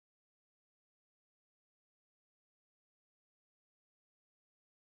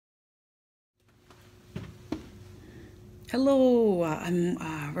Hello, I'm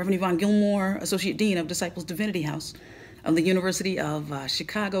Reverend Yvonne Gilmore, Associate Dean of Disciples Divinity House of the University of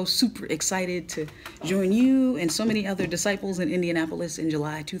Chicago. Super excited to join you and so many other disciples in Indianapolis in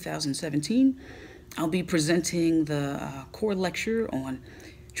July 2017. I'll be presenting the core lecture on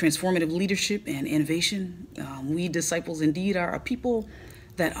transformative leadership and innovation. We disciples indeed are a people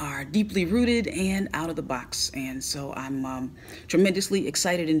that are deeply rooted and out of the box. And so I'm tremendously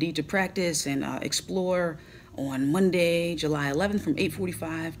excited indeed to practice and explore on Monday, July 11th from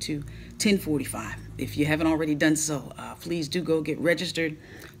 8:45 to 10:45. If you haven't already done so, please do go get registered.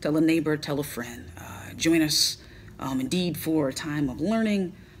 Tell a neighbor, tell a friend. Join us indeed for a time of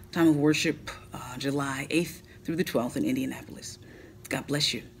learning, time of worship, July 8th through the 12th in Indianapolis. God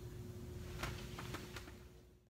bless you.